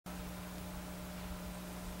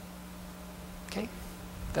Okay.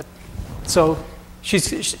 So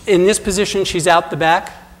she's in this position, she's out the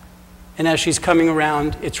back, and as she's coming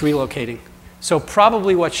around, it's relocating. So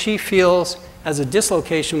probably what she feels as a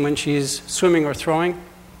dislocation when she's swimming or throwing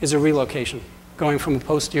is a relocation, going from the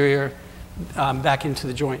posterior back into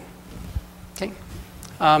the joint. Okay.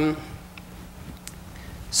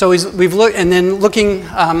 So we've looked, and then looking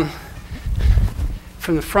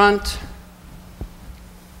from the front,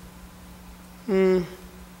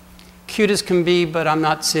 cute as can be, but I'm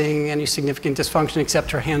not seeing any significant dysfunction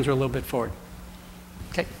except her hands are a little bit forward.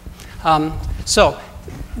 Okay. So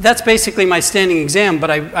that's basically my standing exam, but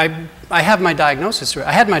I have my diagnosis.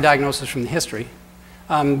 I had my diagnosis from the history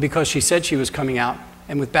because she said she was coming out,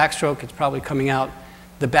 and with backstroke, it's probably coming out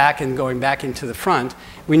the back and going back into the front.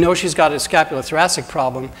 We know she's got a scapulothoracic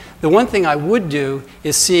problem. The one thing I would do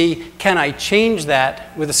is see, can I change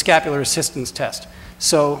that with a scapular assistance test?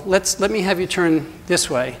 So let me have you turn this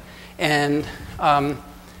way. And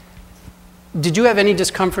did you have any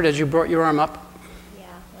discomfort as you brought your arm up? Yeah,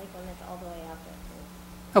 like when it's all the way up.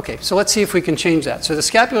 Okay, so let's see if we can change that. So the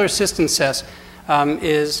scapular assistance test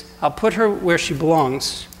is, I'll put her where she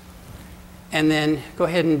belongs, and then go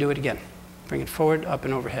ahead and do it again. Bring it forward, up,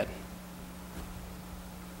 and overhead.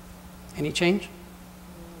 Any change?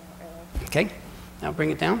 Not really. Okay, now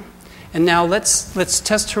bring it down. And now let's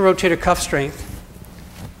test her rotator cuff strength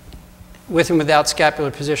with and without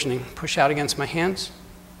scapular positioning. Push out against my hands.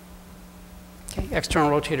 Okay,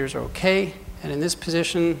 external rotators are okay. And in this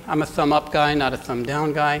position, I'm a thumb up guy, not a thumb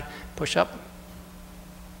down guy. Push up.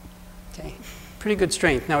 Okay, pretty good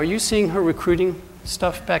strength. Now, are you seeing her recruiting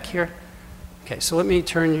stuff back here? Okay, so let me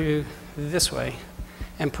turn you this way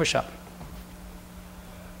and push up.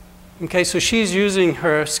 Okay, so she's using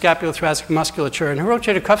her scapulothoracic musculature, and her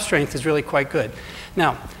rotator cuff strength is really quite good.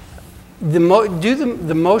 Now, the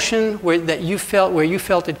motion where you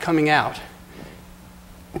felt it coming out.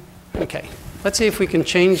 Okay, let's see if we can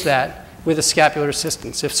change that with a scapular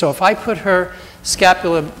assistance. If I put her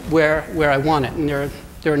scapula where I want it, and there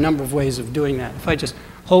are a number of ways of doing that. If I just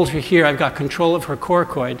hold her here, I've got control of her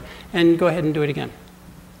coracoid, and go ahead and do it again.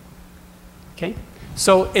 Okay,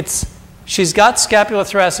 so she's got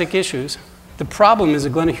scapulothoracic issues. The problem is a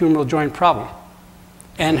glenohumeral joint problem,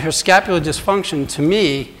 and her scapular dysfunction, to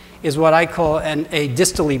me, is what I call a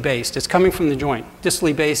distally based. It's coming from the joint.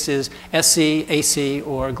 Distally based is SC, AC,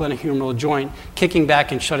 or glenohumeral joint, kicking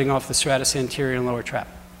back and shutting off the serratus anterior and lower trap.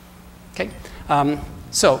 Okay,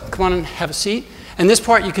 so come on and have a seat. And this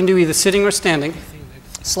part you can do either sitting or standing.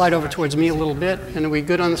 Slide over towards me a little bit, and are we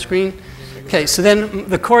good on the screen? Okay, so then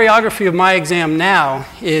the choreography of my exam now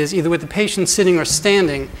is either with the patient sitting or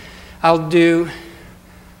standing. I'll do,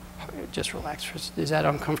 just relax, is that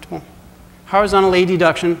uncomfortable? Horizontal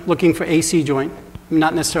adduction, looking for AC joint,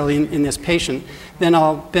 not necessarily in this patient. Then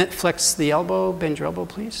I'll flex the elbow, bend your elbow,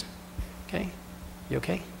 please. Okay, you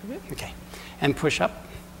okay? Okay, and push up.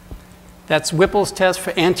 That's Whipple's test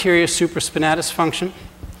for anterior supraspinatus function.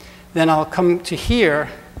 Then I'll come to here,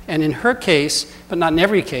 and in her case, but not in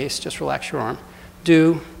every case, just relax your arm,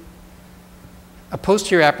 do a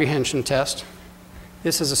posterior apprehension test.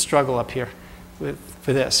 This is a struggle up here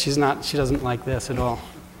for this. She doesn't like this at all,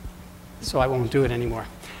 so I won't do it anymore.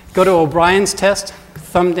 Go to O'Brien's test,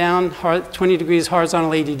 thumb down, 20 degrees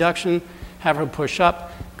horizontal adduction, have her push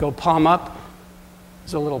up, go palm up.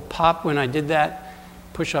 There's a little pop when I did that.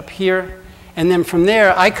 Push up here. And then from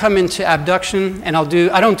there, I come into abduction, and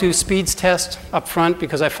I don't do Speed's test up front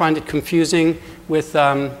because I find it confusing with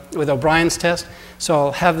O'Brien's test. So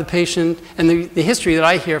I'll have the patient, and the history that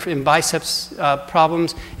I hear in biceps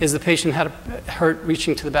problems is the patient had a hurt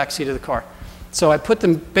reaching to the back seat of the car. So I put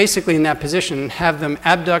them basically in that position and have them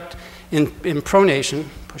abduct in pronation,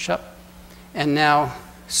 push up, and now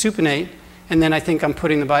supinate, and then I think I'm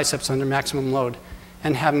putting the biceps under maximum load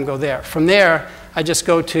and have them go there. From there, I just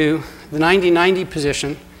go to the 90-90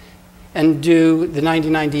 position and do the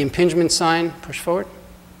 90-90 impingement sign. Push forward.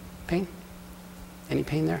 Pain? Any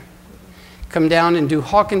pain there? Come down and do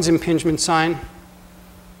Hawkins impingement sign.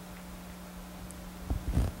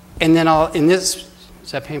 And then is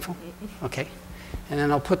that painful? Okay. And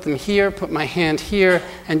then I'll put them here, put my hand here,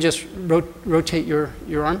 and just rotate your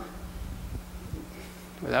arm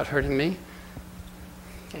without hurting me.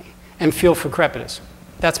 Okay. And feel for crepitus.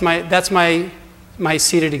 That's my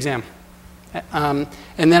seated exam. And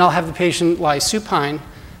then I'll have the patient lie supine.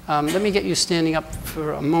 Let me get you standing up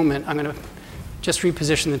for a moment. I'm going to just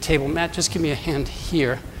reposition the table. Matt, just give me a hand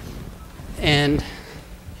here. And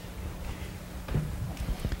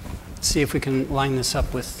see if we can line this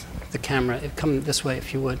up with the camera. Come this way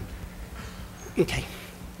if you would. Okay.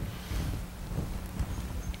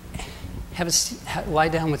 lie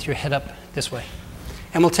down with your head up this way.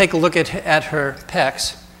 And we'll take a look at her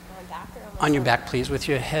pecs. On my back or On your back, please, with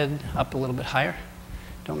your head up a little bit higher.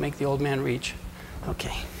 Don't make the old man reach.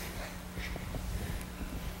 Okay.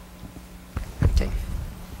 Okay.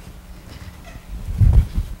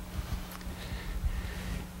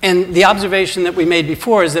 And the observation that we made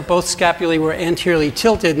before is that both scapulae were anteriorly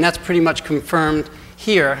tilted, and that's pretty much confirmed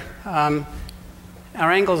here. Our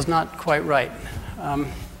angle is not quite right. Can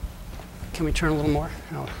we turn a little more?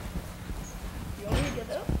 No. You want me to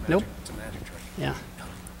get up? Nope. It's a magic trick. Yeah.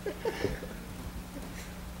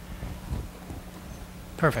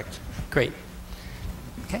 Perfect. Great.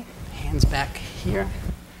 Okay. Hands back here.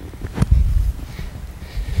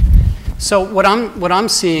 So what I'm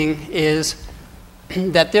seeing is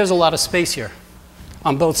that there's a lot of space here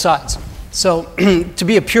on both sides. So to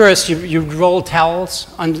be a purist, you roll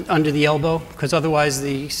towels under the elbow, because otherwise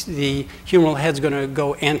the humeral head's going to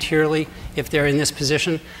go anteriorly if they're in this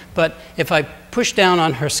position. But if I push down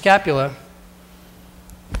on her scapula,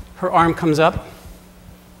 her arm comes up,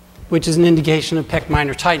 which is an indication of pec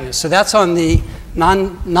minor tightness. So that's on the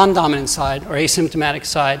non-dominant side or asymptomatic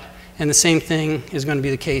side, and the same thing is going to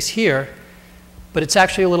be the case here, but it's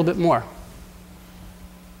actually a little bit more.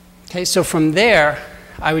 Okay, so from there,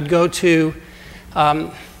 I would go to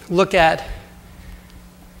look at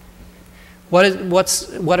what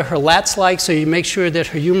are her lats like, so you make sure that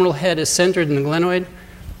her humeral head is centered in the glenoid.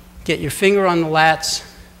 Get your finger on the lats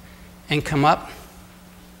and come up.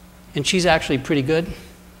 And she's actually pretty good.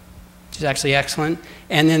 She's actually excellent.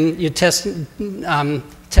 And then you test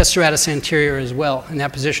serratus anterior as well in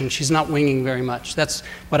that position. She's not winging very much. That's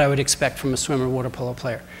what I would expect from a swimmer, water polo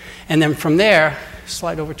player. And then from there,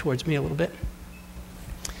 slide over towards me a little bit.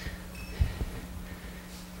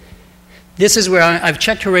 This is where I've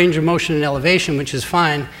checked her range of motion and elevation, which is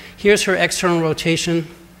fine. Here's her external rotation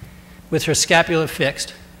with her scapula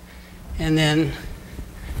fixed. And then,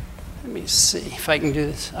 let me see if I can do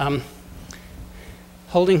this.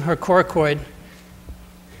 Holding her coracoid,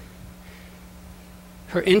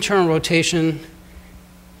 her internal rotation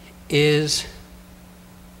is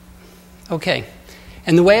okay.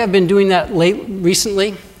 And the way I've been doing that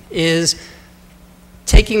recently is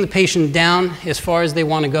taking the patient down as far as they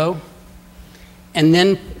want to go, and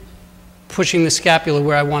then pushing the scapula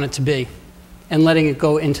where I want it to be, and letting it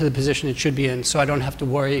go into the position it should be in, so I don't have to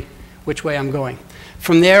worry which way I'm going.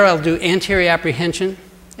 From there, I'll do anterior apprehension,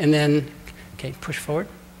 and then, okay, push forward.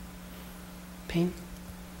 Pain.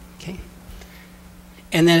 Okay.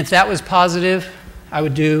 And then if that was positive, I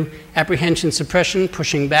would do apprehension suppression,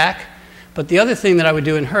 pushing back. But the other thing that I would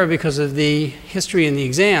do in her, because of the history in the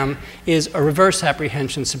exam, is a reverse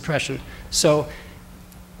apprehension suppression. So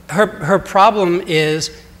her problem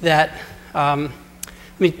is that, let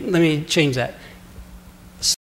me change that.